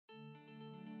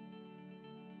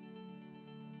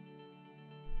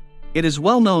It is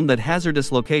well known that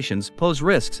hazardous locations pose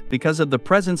risks because of the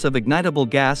presence of ignitable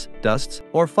gas, dusts,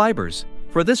 or fibers.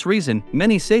 For this reason,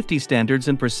 many safety standards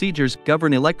and procedures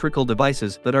govern electrical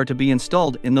devices that are to be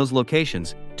installed in those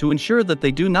locations to ensure that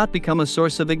they do not become a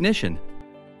source of ignition.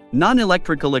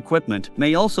 Non-electrical equipment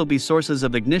may also be sources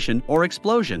of ignition or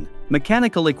explosion.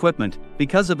 Mechanical equipment,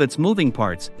 because of its moving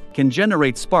parts, can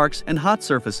generate sparks and hot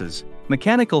surfaces.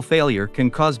 Mechanical failure can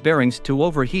cause bearings to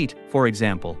overheat, for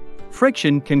example.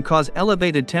 Friction can cause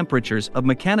elevated temperatures of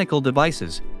mechanical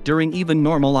devices during even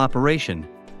normal operation.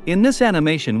 In this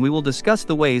animation we will discuss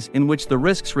the ways in which the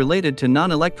risks related to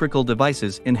non-electrical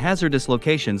devices in hazardous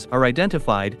locations are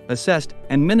identified, assessed,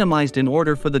 and minimized in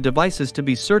order for the devices to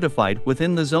be certified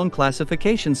within the zone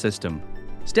classification system.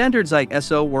 Standards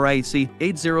ISO or IEC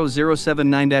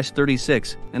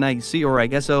 80079-36 and IEC or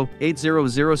ISO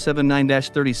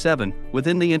 80079-37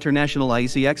 within the International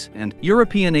IECX and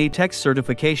European ATEX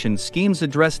certification schemes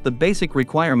address the basic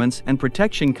requirements and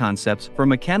protection concepts for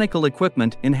mechanical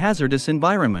equipment in hazardous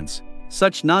environments.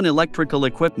 Such non-electrical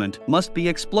equipment must be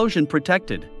explosion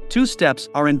protected. 2 steps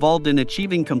are involved in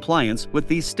achieving compliance with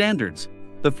these standards.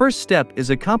 The first step is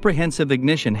a comprehensive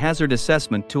ignition hazard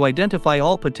assessment to identify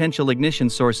all potential ignition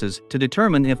sources to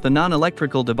determine if the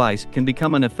non-electrical device can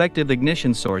become an effective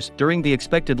ignition source during the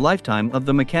expected lifetime of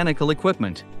the mechanical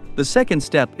equipment. The second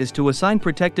step is to assign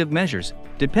protective measures,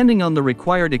 depending on the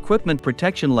required equipment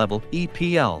protection level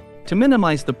 (EPL), to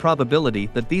minimize the probability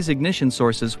that these ignition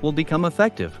sources will become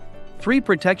effective. 3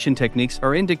 protection techniques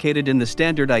are indicated in the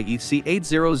standard IEC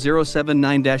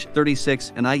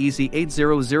 80079-36 and IEC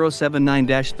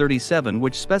 80079-37,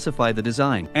 which specify the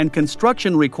design and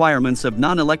construction requirements of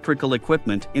non-electrical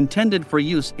equipment intended for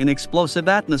use in explosive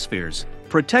atmospheres.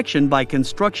 Protection by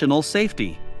constructional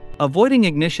safety. Avoiding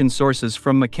ignition sources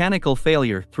from mechanical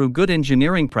failure through good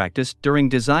engineering practice during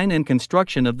design and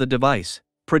construction of the device.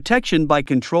 Protection by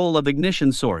control of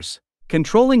ignition source.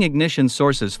 Controlling ignition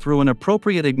sources through an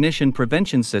appropriate ignition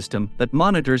prevention system that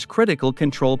monitors critical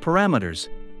control parameters.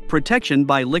 Protection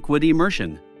by liquid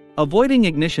immersion. Avoiding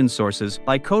ignition sources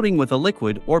by coating with a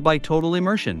liquid or by total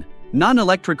immersion.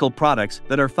 Non-electrical products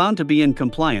that are found to be in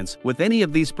compliance with any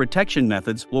of these protection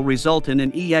methods will result in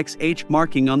an EXH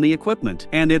marking on the equipment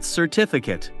and its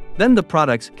certificate. Then the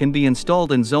products can be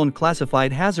installed in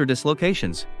zone-classified hazardous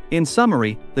locations. In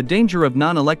summary, the danger of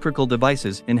non-electrical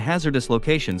devices in hazardous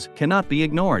locations cannot be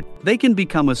ignored. They can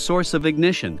become a source of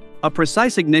ignition. A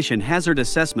precise ignition hazard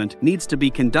assessment needs to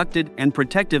be conducted and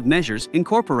protective measures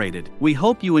incorporated. We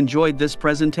hope you enjoyed this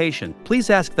presentation. Please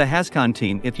ask the HazCon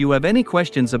team if you have any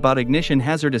questions about ignition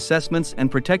hazard assessments and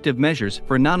protective measures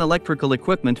for non-electrical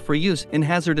equipment for use in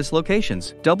hazardous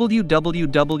locations.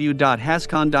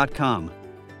 www.hazcon.com